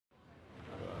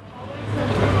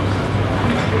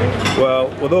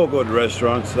with all good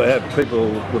restaurants, they have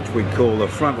people which we call the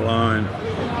front line.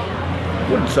 I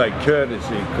wouldn't say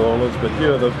courtesy callers, but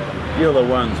you're the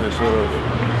ones who sort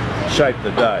of shape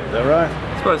the day. Is that right?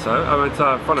 I suppose so. I mean, it's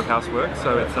front of house work,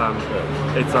 so it's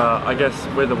I guess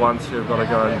we're the ones who've got to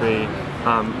go and be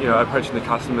approaching the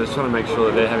customers, trying to make sure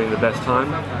that they're having the best time,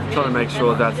 trying to make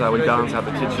sure that we balance out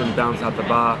the kitchen, balance out the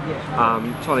bar,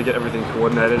 trying to get everything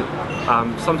coordinated.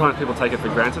 Sometimes people take it for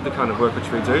granted, the kind of work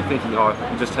which we do, thinking, oh,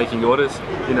 you're just taking orders,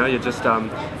 you're just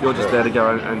there to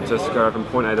go and just go from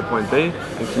point A to point B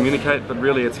and communicate, but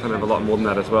really it's kind of a lot more than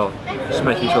that as well. Just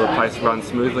making sure the place runs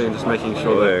smoothly and just making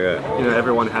sure that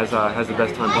everyone has the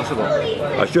best time possible.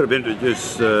 I should have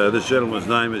introduced this gentleman's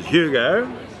name is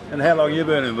Hugo. And how long have you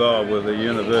been involved with the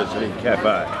University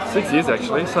Café? 6 years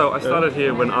actually. So I started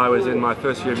here when I was in my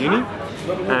first year of uni,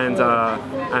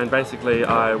 and basically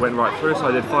I went right through. So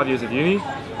I did 5 years of uni,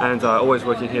 and always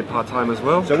working here part-time as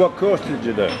well. So what course did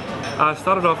you do? I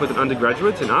started off with an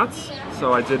undergraduate in arts.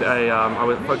 So I did I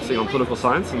was focusing on political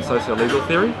science and socio-legal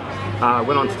theory.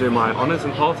 Went on to do my honours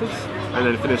in politics, and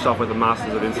then finished off with a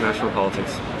Masters of International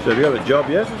Politics. So have you got a job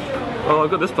yet? Well,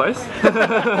 I've got this place.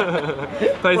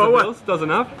 Pays the bills, does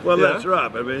enough. Well, that's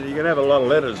right. I mean, you can have a lot of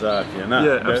letters after you, no?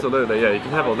 Yeah, absolutely. Yeah, you can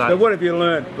have all that. So what have you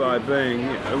learned by being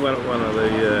one of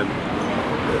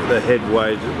the head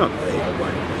waiters, not the head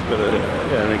waiters, but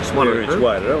an experienced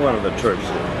waiter, one of the troops?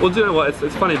 Well, do you know what?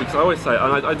 It's funny because I always say,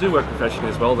 and I do work professionally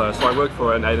as well, though. So I work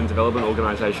for an aid and development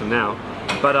organisation now.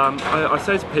 But I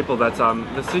say to people that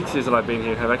the 6 years that I've been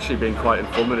here have actually been quite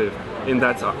informative, in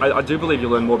that I do believe you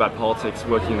learn more about politics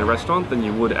working in a restaurant than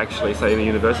you would actually, say, in a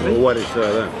university. Well, why do you say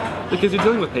that? Because you're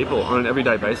dealing with people on an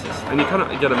everyday basis, and you kind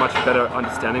of get a much better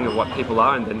understanding of what people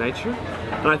are and their nature.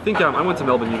 And I think I went to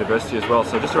Melbourne University as well,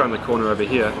 so just around the corner over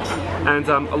here. And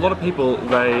a lot of people,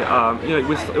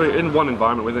 we're in one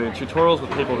environment, we're in tutorials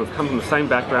with people who've come from the same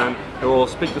background, who all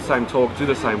speak the same talk, do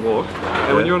the same walk.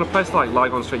 And when you're in a place like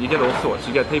Lygon Street, you get all sorts.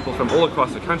 You get people from all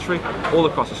across the country, all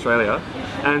across Australia,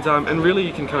 and really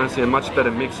you can kind of see a much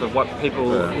better mix of what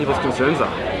people's concerns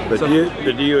are. But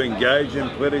do you engage in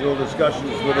political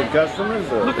discussions with the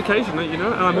customers? Or? Look, occasionally, and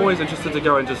I'm always interested to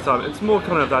go and just, it's more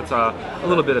kind of that, a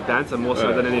little bit of banter more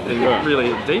so than anything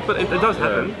really deep, but it does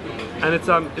happen. And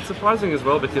it's surprising as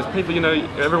well because people,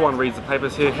 everyone reads the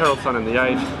papers here, Herald Sun and The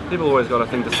Age, people always got a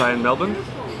thing to say in Melbourne.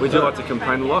 We do like to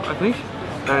complain a lot, I think.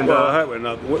 And, well, I hope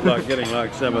we're not getting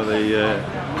like some of the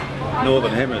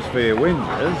Northern Hemisphere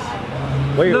winters.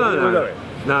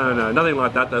 No, nothing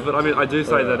like that though. But I mean, I do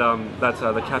say that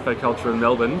the cafe culture in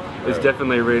Melbourne is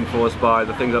definitely reinforced by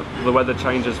the thing that the weather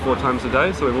changes 4 times a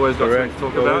day. So we've always got something to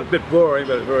talk about. It's a bit boring,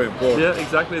 but it's very important. Yeah,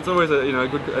 exactly. It's always a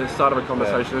good start of a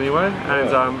conversation anyway.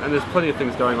 And there's plenty of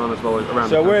things going on as well around.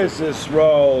 So where's this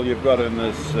role you've got in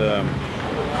this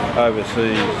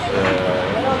overseas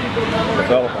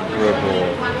development group?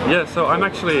 Yeah, so I'm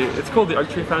actually, it's called the Oak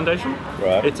Tree Foundation.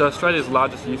 Right. It's Australia's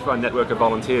largest youth-run network of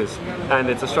volunteers, and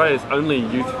it's Australia's only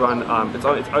youth-run, it's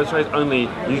Australia's only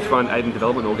youth-run aid and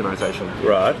development organisation.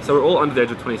 Right. So we're all under the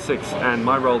age of 26, and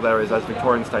my role there is as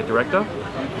Victorian State Director.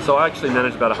 So I actually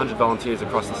manage about 100 volunteers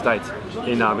across the state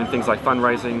in things like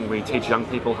fundraising. We teach young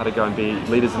people how to go and be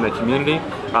leaders in their community.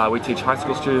 We teach high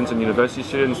school students and university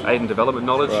students aid and development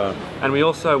knowledge, and we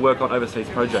also work on overseas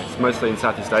projects, mostly in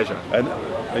Southeast Asia.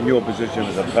 And your position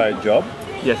is a paid job?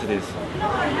 Yes, it is.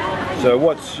 So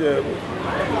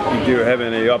do you have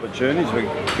any opportunities for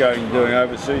doing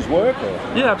overseas work?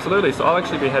 Or? Yeah, absolutely. So I'll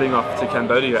actually be heading off to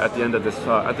Cambodia at the end of this,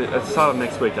 at the start of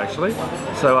next week actually.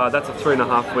 So that's a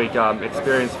 3.5-week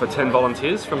experience for 10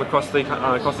 volunteers from across the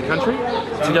country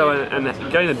to go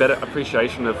and gain a better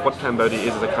appreciation of what Cambodia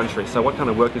is as a country. So what kind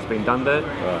of work is being done there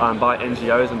by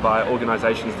NGOs and by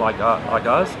organisations like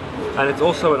ours. And it's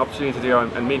also an opportunity to go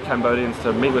and meet Cambodians,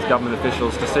 to meet with government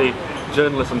officials, to see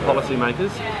journalists and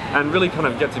policymakers, and really kind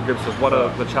of get to grips with what are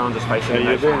the challenges facing the nation.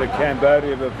 Have you been to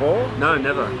Cambodia before? No,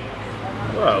 never.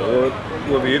 Well,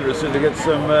 we'll be interested to get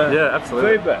some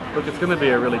feedback. Look, it's going to be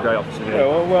a really great opportunity. Yeah,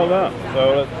 well done.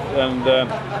 So,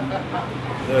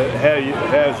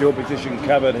 how's your position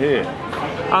covered here?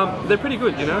 They're pretty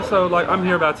good, So, like, I'm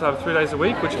here about 3 days a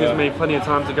week, which gives me plenty of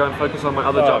time to go and focus on my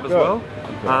other job as well.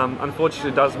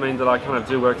 Unfortunately, it does mean that I kind of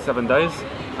do work 7 days,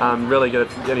 really get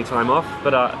any time off.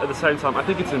 But at the same time, I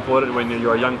think it's important when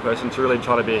you're a young person to really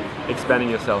try to be expanding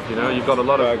yourself. You've got a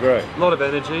lot of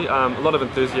energy, a lot of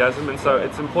enthusiasm, and so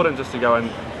it's important just to go and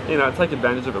take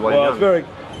advantage of it while you're young. It's very,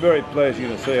 very pleasing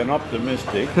to see an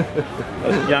optimistic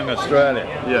young Australia.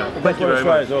 Yeah, that's what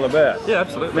Australia's all about. Yeah,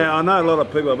 absolutely. Now, I know a lot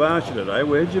of people have asked you today,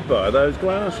 where'd you buy those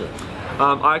glasses?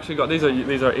 I actually got these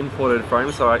are imported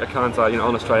frames, so I can't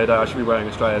on Australia Day I should be wearing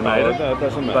Australian made. No, it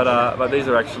doesn't matter. But these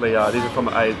are actually these are from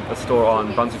a store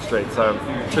on Brunswick Street. So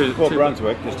two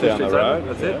Brunswick, just down the road.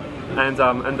 That's it.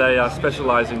 And they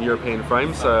specialise in European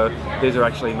frames, so these are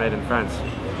actually made in France.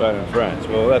 Made in France.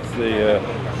 Well, that's the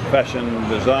fashion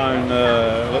design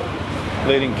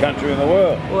leading country in the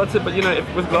world. Well, that's it. But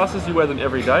with glasses you wear them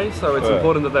every day, so it's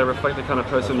important that they reflect the kind of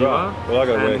person you are. Well, I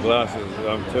got to wear glasses.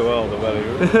 I'm too old to wear.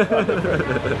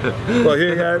 Well,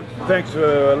 Hugo, thanks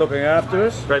for looking after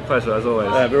us. Great pleasure, as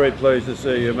always. Very pleased to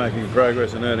see you making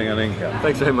progress and earning an income.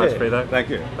 Thanks very much, Peter. Thank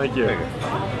you. Thank you.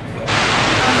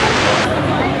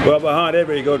 Well, behind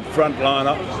every good frontline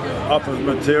office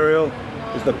material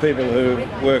is the people who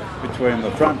work between the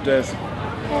front desk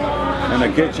and the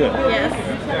kitchen. Yes,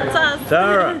 it's us.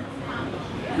 Tara,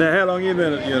 now how long have you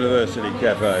been at University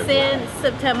Café? Since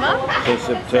September. Since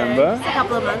September. So just a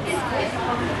couple of months.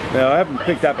 Now I haven't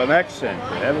picked up an accent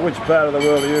there. Which part of the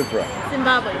world are you from?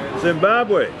 Zimbabwe.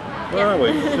 Zimbabwe. Well,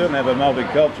 Yeah. we certainly have a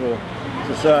multicultural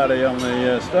society on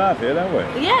the staff here, don't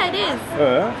we? Yeah, it is.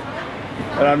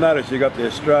 And I noticed you got the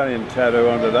Australian tattoo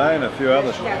on today and a few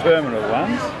other permanent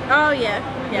ones. Oh yeah,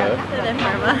 they're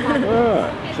perma.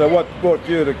 Right. So what brought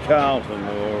you to Carlton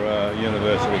or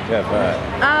University Café?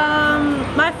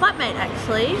 My flatmate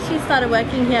actually, she started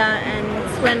working here,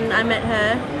 and when I met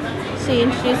her, she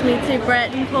introduced me to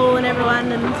Brett and Paul and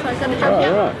everyone, and so I got a job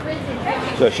here.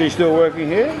 Right. So she's still working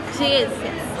here? She is,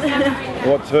 yes.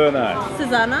 What's her name?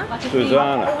 Susanna.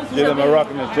 Susanna. She's the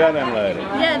Moroccan Italian lady.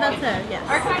 Yeah, that's her,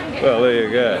 yes. Well, there you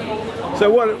go. So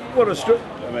what Australia,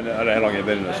 I mean, I don't know how long you've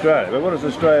been in Australia, but what does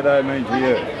Australia Day mean to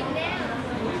you?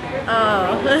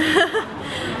 Oh,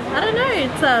 I don't know.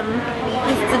 It's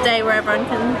a day where everyone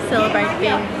can celebrate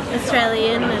being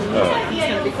Australian and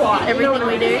everything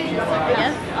we do.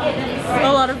 Yeah,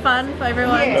 a lot of fun for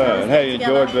everyone. And how you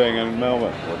enjoyed being in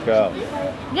Melbourne or Carlton?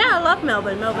 Yeah, I love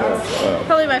Melbourne. Melbourne's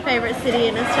probably my favourite city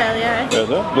in Australia. Is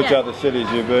it? Which other cities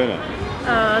have you been in?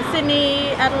 Sydney,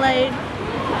 Adelaide,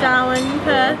 Darwin,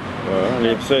 Perth. And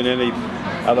you've seen any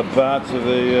other parts of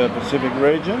the Pacific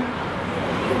region?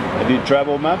 Have you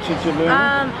travelled much since you've been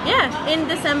Yeah, in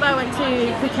December I went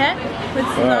to Phuket with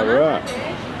Susanna. Oh, right.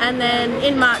 And then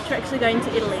in March we're actually going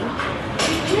to Italy.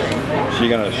 So you're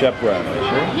going to chaperone, is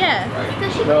she?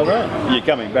 Yeah. Well done. You're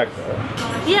coming back though?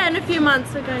 Yeah, in a few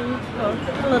months we're going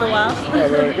for a little while. Oh,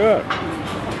 very good.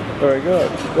 Very good.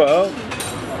 Well,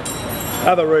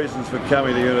 other reasons for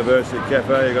coming to University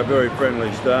Café, you've got very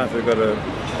friendly staff, you've got an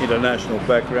international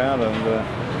background,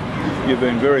 and you've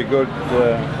been very good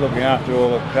looking after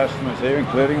all the customers here,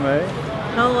 including me.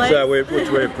 Always. So which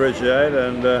we appreciate,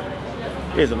 and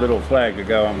here's a little flag to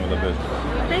go on with the business.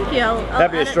 Thank you. I'll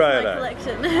Happy add Australia it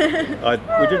to my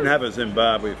collection. We didn't have a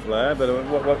Zimbabwe flag, but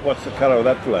what's the colour of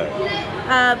that flag?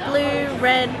 Blue,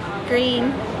 red,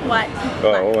 green, white.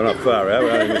 Oh, we're not far out,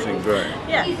 we're only missing green.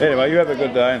 Yeah. Anyway, you have a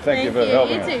good day, and thank you for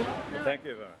helping us. You too. Thank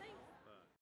you very much.